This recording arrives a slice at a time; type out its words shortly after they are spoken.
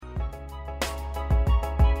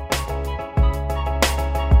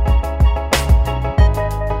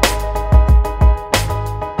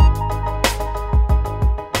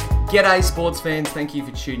G'day sports fans, thank you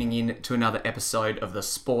for tuning in to another episode of the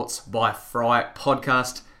Sports by Fry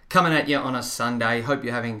podcast. Coming at you on a Sunday. Hope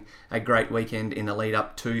you're having a great weekend in the lead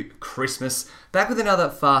up to Christmas. Back with another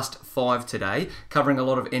Fast 5 today, covering a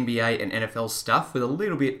lot of NBA and NFL stuff with a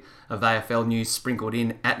little bit of AFL news sprinkled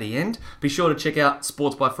in at the end. Be sure to check out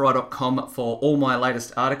sportsbyfry.com for all my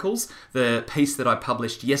latest articles. The piece that I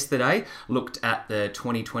published yesterday looked at the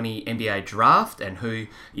 2020 NBA draft and who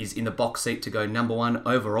is in the box seat to go number one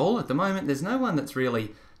overall. At the moment, there's no one that's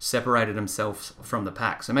really separated themselves from the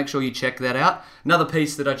pack. So make sure you check that out. Another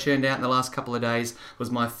piece that I churned out in the last couple of days was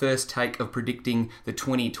my first take of predicting the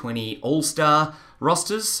 2020 All-Star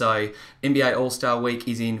rosters. So NBA All-Star Week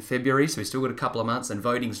is in February, so we've still got a couple of months and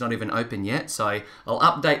voting's not even open yet. So I'll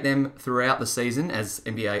update them throughout the season as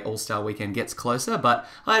NBA All-Star Weekend gets closer. But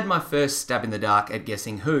I had my first stab in the dark at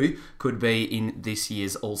guessing who could be in this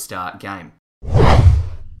year's All-Star game.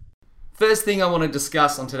 First thing I want to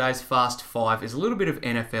discuss on today's Fast 5 is a little bit of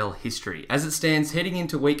NFL history. As it stands, heading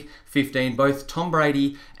into Week 15, both Tom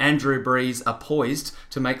Brady and Drew Brees are poised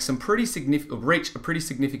to make reach a pretty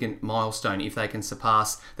significant milestone if they can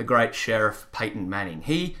surpass the great Sheriff Peyton Manning.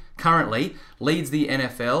 He currently leads the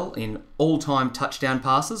NFL in all-time touchdown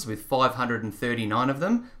passes with 539 of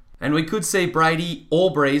them. And we could see Brady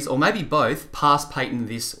or Brees, or maybe both, pass Peyton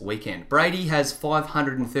this weekend. Brady has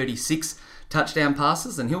 536 touchdown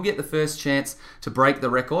passes, and he'll get the first chance to break the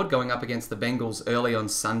record going up against the Bengals early on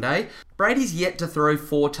Sunday. Brady's yet to throw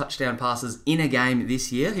 4 touchdown passes in a game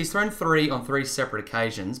this year. He's thrown 3 on 3 separate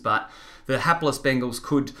occasions, but the hapless Bengals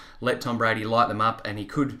could let Tom Brady light them up and he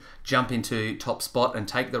could jump into top spot and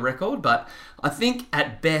take the record. But I think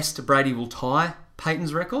at best Brady will tie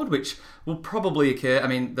Peyton's record, which will probably occur. I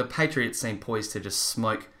mean, the Patriots seem poised to just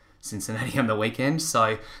smoke Cincinnati on the weekend.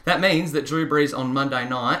 So that means that Drew Brees on Monday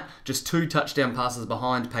night, just 2 touchdown passes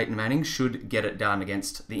behind Peyton Manning, should get it done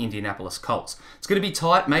against the Indianapolis Colts. It's going to be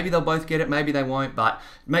tight. Maybe they'll both get it, maybe they won't, but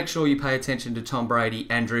make sure you pay attention to Tom Brady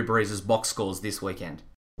and Drew Brees' box scores this weekend.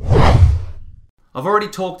 I've already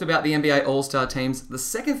talked about the NBA All-Star teams. The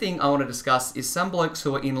second thing I want to discuss is some blokes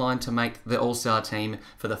who are in line to make the All-Star team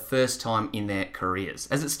for the first time in their careers.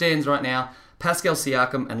 As it stands right now, Pascal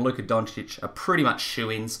Siakam and Luka Doncic are pretty much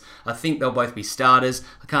shoo-ins. I think they'll both be starters.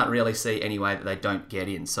 I can't really see any way that they don't get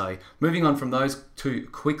in. So moving on from those two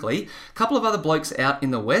quickly, a couple of other blokes out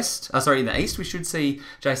in the in the East. We should see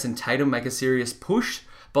Jason Tatum make a serious push.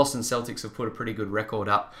 Boston Celtics have put a pretty good record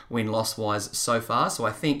up win-loss-wise so far, so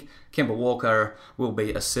I think Kemba Walker will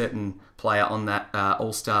be a certain player on that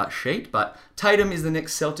All-Star sheet. But Tatum is the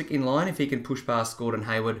next Celtic in line if he can push past Gordon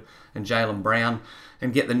Hayward and Jaylen Brown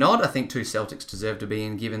and get the nod. I think 2 Celtics deserve to be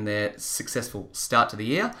in given their successful start to the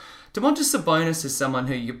year. Domantas Sabonis is someone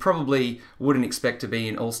who you probably wouldn't expect to be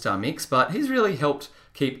in All-Star mix, but he's really helped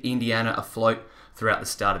keep Indiana afloat throughout the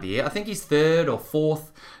start of the year. I think he's 3rd or 4th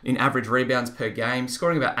in average rebounds per game,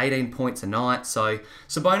 scoring about 18 points a night. So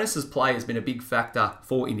Sabonis' play has been a big factor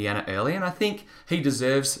for Indiana early, and I think he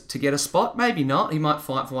deserves to get a spot. Maybe not. He might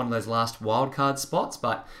fight for one of those last wildcard spots,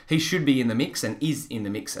 but he should be in the mix and is in the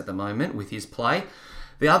mix at the moment with his play.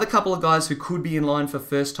 The other couple of guys who could be in line for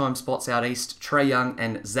first-time spots out east, Trae Young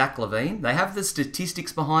and Zach LaVine, they have the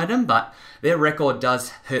statistics behind them, but their record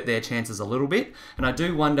does hurt their chances a little bit. And I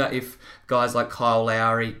do wonder if guys like Kyle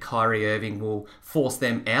Lowry, Kyrie Irving will force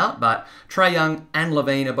them out. But Trae Young and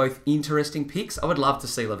LaVine are both interesting picks. I would love to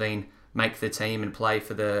see LaVine make the team and play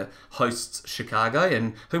for the hosts Chicago,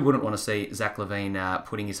 and who wouldn't want to see Zach LaVine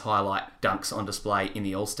putting his highlight dunks on display in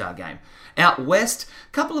the All-Star game. Out west,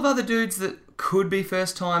 a couple of other dudes that could be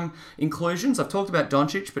first-time inclusions. I've talked about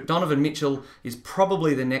Doncic, but Donovan Mitchell is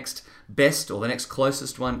probably the next best or the next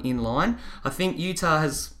closest one in line. I think Utah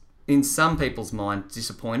has, in some people's mind,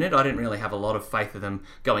 disappointed. I didn't really have a lot of faith in them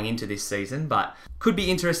going into this season, but could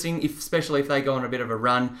be interesting, especially if they go on a bit of a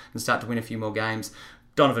run and start to win a few more games.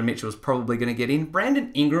 Donovan Mitchell is probably going to get in.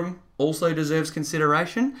 Brandon Ingram also deserves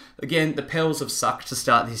consideration. Again, the Pels have sucked to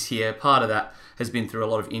start this year. Part of that has been through a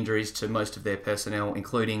lot of injuries to most of their personnel,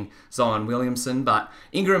 including Zion Williamson. But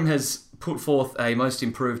Ingram has put forth a most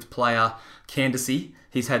improved player candidacy.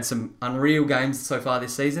 He's had some unreal games so far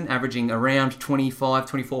this season, averaging around 25,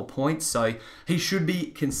 24 points. So he should be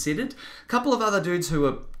considered. A couple of other dudes who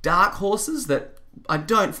are dark horses that I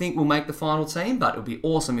don't think will make the final team, but it would be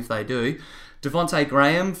awesome if they do. Devontae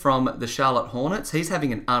Graham from the Charlotte Hornets, he's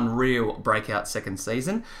having an unreal breakout second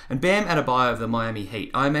season. And Bam Adebayo of the Miami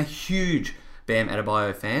Heat. I'm a huge Bam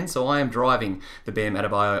Adebayo fan, so I am driving the Bam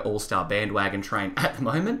Adebayo All-Star bandwagon train at the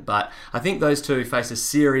moment, but I think those two face a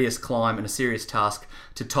serious climb and a serious task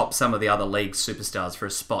to top some of the other league's superstars for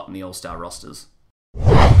a spot in the All-Star rosters.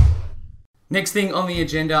 Next thing on the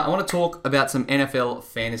agenda, I want to talk about some NFL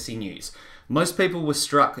fantasy news. Most people were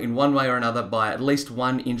struck in one way or another by at least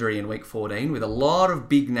one injury in Week 14, with a lot of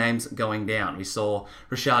big names going down. We saw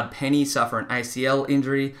Rashad Penny suffer an ACL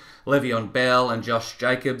injury, Le'Veon Bell and Josh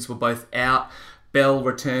Jacobs were both out. Bell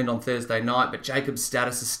returned on Thursday night, but Jacobs'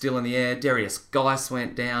 status is still in the air. Darius Geis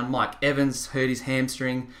went down. Mike Evans hurt his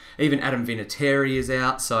hamstring. Even Adam Vinatieri is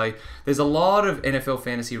out. So there's a lot of NFL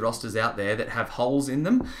fantasy rosters out there that have holes in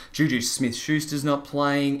them. Juju Smith-Schuster's not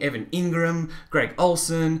playing. Evan Ingram, Greg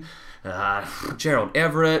Olsen, Gerald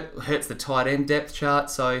Everett hurts the tight end depth chart.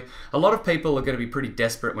 So a lot of people are going to be pretty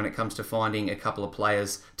desperate when it comes to finding a couple of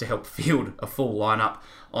players to help field a full lineup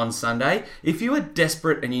on Sunday. If you are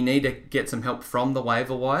desperate and you need to get some help from the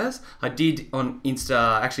waiver wires, I did on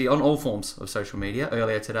Insta, actually on all forms of social media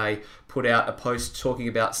earlier today, put out a post talking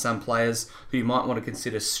about some players who you might want to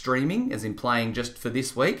consider streaming, as in playing just for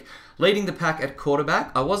this week. Leading the pack at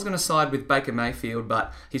quarterback, I was going to side with Baker Mayfield,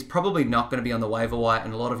 but he's probably not going to be on the waiver wire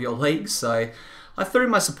in a lot of your leagues, so I threw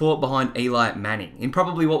my support behind Eli Manning in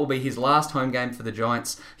probably what will be his last home game for the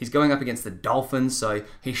Giants. He's going up against the Dolphins, so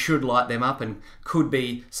he should light them up and could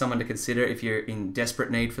be someone to consider if you're in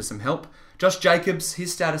desperate need for some help. Josh Jacobs,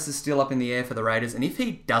 his status is still up in the air for the Raiders, and if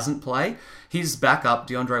he doesn't play, his backup,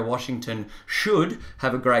 DeAndre Washington, should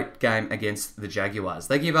have a great game against the Jaguars.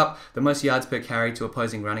 They give up the most yards per carry to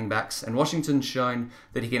opposing running backs, and Washington's shown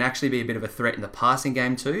that he can actually be a bit of a threat in the passing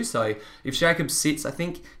game too, so if Jacobs sits, I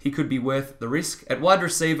think he could be worth the risk. At wide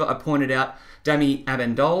receiver, I pointed out Danny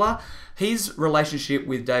Amendola. His relationship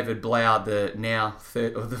with David Blau,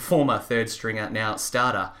 the former third stringer, now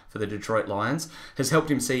starter for the Detroit Lions, has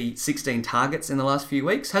helped him see 16 targets in the last few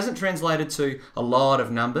weeks. Hasn't translated to a lot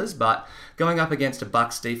of numbers, but going up against a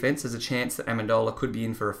Bucs defense, there's a chance that Amendola could be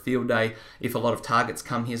in for a field day if a lot of targets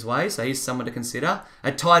come his way, so he's someone to consider.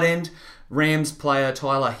 At tight end, Rams player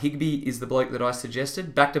Tyler Higbee is the bloke that I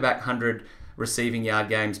suggested. Back-to-back 100 receiving yard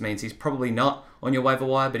games means he's probably not on your waiver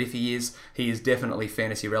wire, but if he is definitely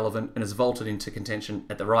fantasy relevant and has vaulted into contention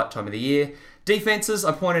at the right time of the year. Defenses,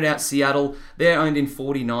 I pointed out Seattle. They're owned in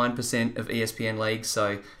 49% of ESPN leagues,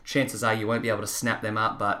 so chances are you won't be able to snap them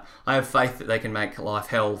up, but I have faith that they can make life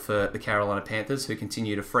hell for the Carolina Panthers, who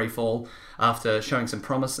continue to free fall after showing some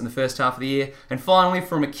promise in the first half of the year. And finally,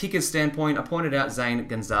 from a kicker's standpoint, I pointed out Zane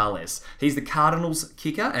Gonzalez. He's the Cardinals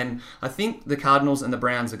kicker, and I think the Cardinals and the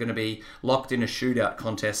Browns are going to be locked in a shootout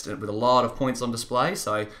contest with a lot of points on display,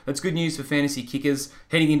 so that's good news for fantasy kickers.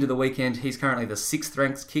 Heading into the weekend, he's currently the 6th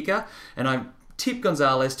ranked kicker, and I tip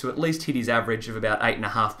Gonzalez to at least hit his average of about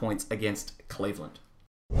 8.5 points against Cleveland.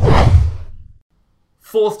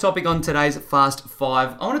 Fourth topic on today's Fast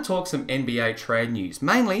 5, I want to talk some NBA trade news,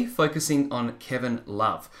 mainly focusing on Kevin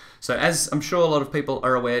Love. So as I'm sure a lot of people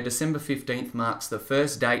are aware, December 15th marks the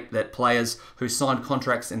first date that players who signed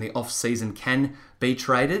contracts in the off-season can be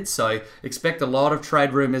traded. So expect a lot of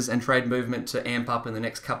trade rumours and trade movement to amp up in the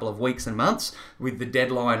next couple of weeks and months, with the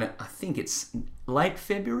deadline, I think it's late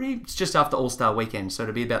February. It's just after All-Star weekend, so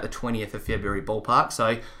it'll be about the 20th of February ballpark.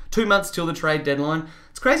 So 2 months till the trade deadline.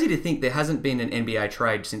 It's crazy to think there hasn't been an NBA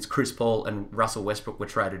trade since Chris Paul and Russell Westbrook were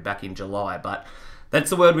traded back in July, but that's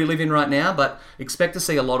the world we live in right now. But expect to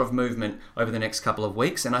see a lot of movement over the next couple of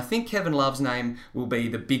weeks, and I think Kevin Love's name will be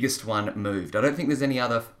the biggest one moved. I don't think there's any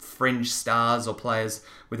other fringe stars or players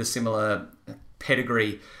with a similar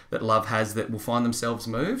pedigree that Love has that will find themselves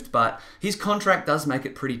moved, but his contract does make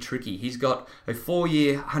it pretty tricky. He's got a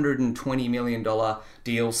 4-year, $120 million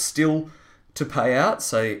deal still to pay out,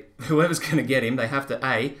 so whoever's going to get him, they have to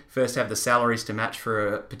A, first have the salaries to match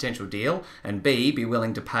for a potential deal, and B, be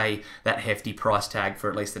willing to pay that hefty price tag for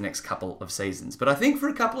at least the next couple of seasons. But I think for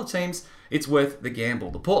a couple of teams, it's worth the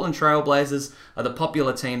gamble. The Portland Trail Blazers are the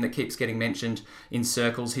popular team that keeps getting mentioned in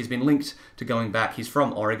circles. He's been linked to going back. He's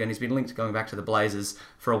from Oregon. He's been linked to going back to the Blazers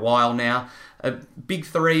for a while now. A big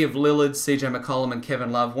three of Lillard, CJ McCollum, and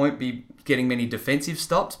Kevin Love won't be getting many defensive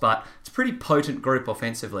stops, but it's a pretty potent group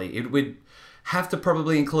offensively. It would have to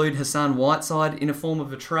probably include Hassan Whiteside in a form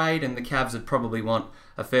of a trade, and the Cavs would probably want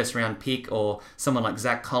a first-round pick or someone like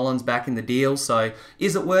Zach Collins back in the deal. So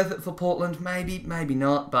is it worth it for Portland? Maybe, maybe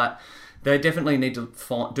not, but they definitely need to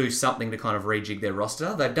do something to kind of rejig their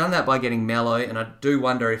roster. They've done that by getting Melo, and I do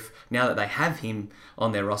wonder if now that they have him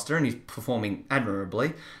on their roster and he's performing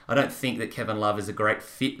admirably, I don't think that Kevin Love is a great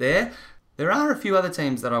fit there. There are a few other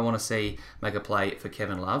teams that I want to see make a play for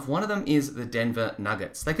Kevin Love. One of them is the Denver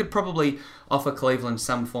Nuggets. They could probably offer Cleveland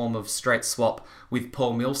some form of straight swap with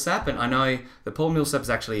Paul Millsap, and I know that Paul Millsap is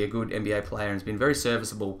actually a good NBA player and has been very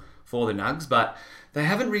serviceable for the Nugs, but they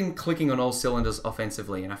haven't been clicking on all cylinders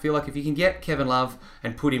offensively. And I feel like if you can get Kevin Love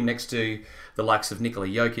and put him next to the likes of Nikola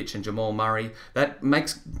Jokic and Jamal Murray, that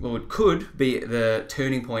it could be the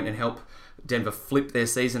turning point and help Denver flip their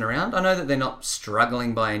season around. I know that they're not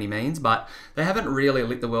struggling by any means, but they haven't really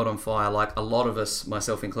lit the world on fire like a lot of us,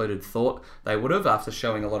 myself included, thought they would have after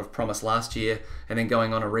showing a lot of promise last year and then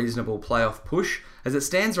going on a reasonable playoff push. As it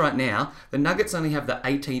stands right now, the Nuggets only have the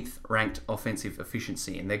 18th ranked offensive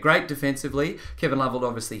efficiency, and they're great defensively. Kevin Love will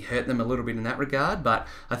obviously hurt them a little bit in that regard, but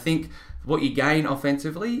I think what you gain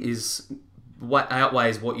offensively is what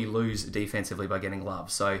outweighs what you lose defensively by getting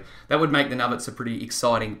Love. So that would make the Nuggets a pretty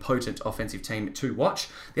exciting, potent offensive team to watch.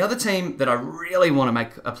 The other team that I really want to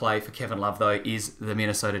make a play for Kevin Love, though, is the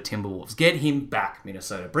Minnesota Timberwolves. Get him back,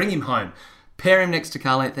 Minnesota. Bring him home. Pair him next to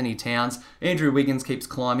Karl-Anthony Towns. Andrew Wiggins keeps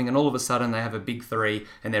climbing, and all of a sudden they have a big three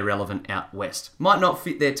and they're relevant out west. Might not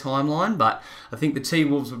fit their timeline, but I think the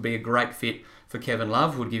T-Wolves would be a great fit for Kevin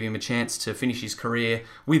Love, would give him a chance to finish his career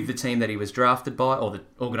with the team that he was drafted by, or the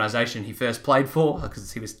organisation he first played for,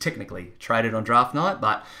 because he was technically traded on draft night.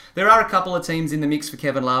 But there are a couple of teams in the mix for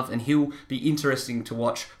Kevin Love, and he'll be interesting to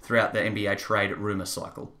watch throughout the NBA trade rumour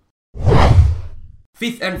cycle.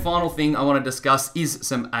 Fifth and final thing I want to discuss is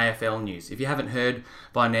some AFL news. If you haven't heard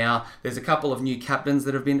by now, there's a couple of new captains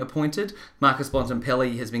that have been appointed. Marcus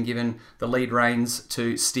Bontempelli has been given the lead reins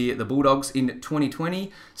to steer the Bulldogs in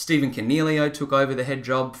 2020. Stephen Cornelio took over the head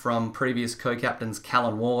job from previous co-captains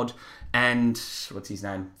Callan Ward and,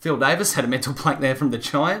 Phil Davis had a mental blank there from the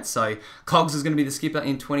Giants. So Cogs is going to be the skipper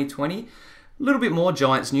in 2020. A little bit more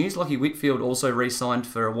Giants news. Lachie Whitfield also re-signed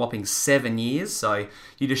for a whopping 7 years, so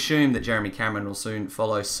you'd assume that Jeremy Cameron will soon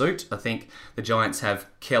follow suit. I think the Giants have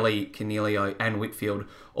Kelly, Cornelio and Whitfield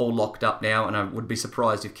all locked up now, and I would be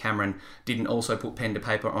surprised if Cameron didn't also put pen to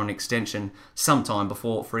paper on extension sometime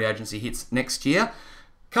before free agency hits next year.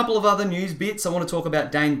 Couple of other news bits. I want to talk about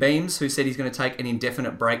Dane Beams, who said he's going to take an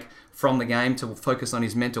indefinite break from the game to focus on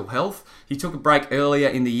his mental health. He took a break earlier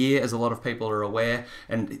in the year, as a lot of people are aware,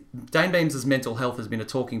 and Dane Beams' mental health has been a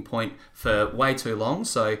talking point for way too long,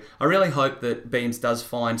 so I really hope that Beams does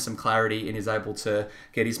find some clarity and is able to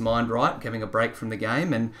get his mind right, having a break from the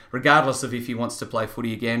game, and regardless of if he wants to play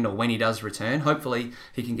footy again or when he does return, hopefully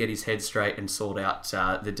he can get his head straight and sort out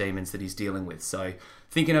the demons that he's dealing with. So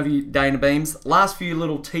thinking of you, Dane Beams. Last few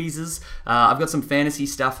little teasers. I've got some fantasy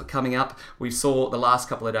stuff coming up. We saw the last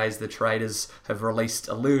couple of days the traders have released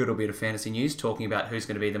a little bit of fantasy news talking about who's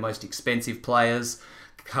going to be the most expensive players.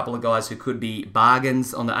 A couple of guys who could be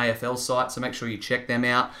bargains on the AFL site, so make sure you check them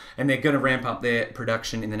out. And they're going to ramp up their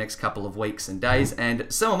production in the next couple of weeks and days. And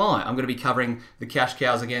so am I. I'm going to be covering the cash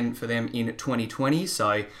cows again for them in 2020.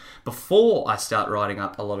 So before I start writing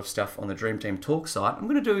up a lot of stuff on the Dream Team Talk site, I'm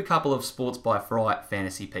going to do a couple of Sports by Fry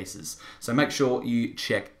fantasy pieces. So make sure you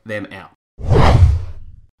check them out.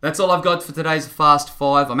 That's all I've got for today's Fast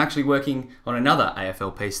 5. I'm actually working on another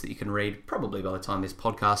AFL piece that you can read probably by the time this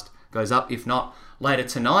podcast goes up, if not later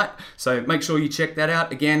tonight. So make sure you check that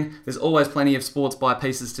out. Again, there's always plenty of sports by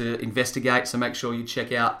pieces to investigate, so make sure you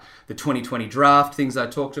check out the 2020 draft, things I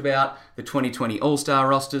talked about, the 2020 All-Star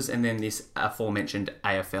rosters, and then this aforementioned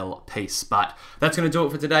AFL piece. But that's going to do it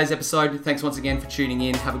for today's episode. Thanks once again for tuning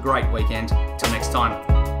in. Have a great weekend. Till next time.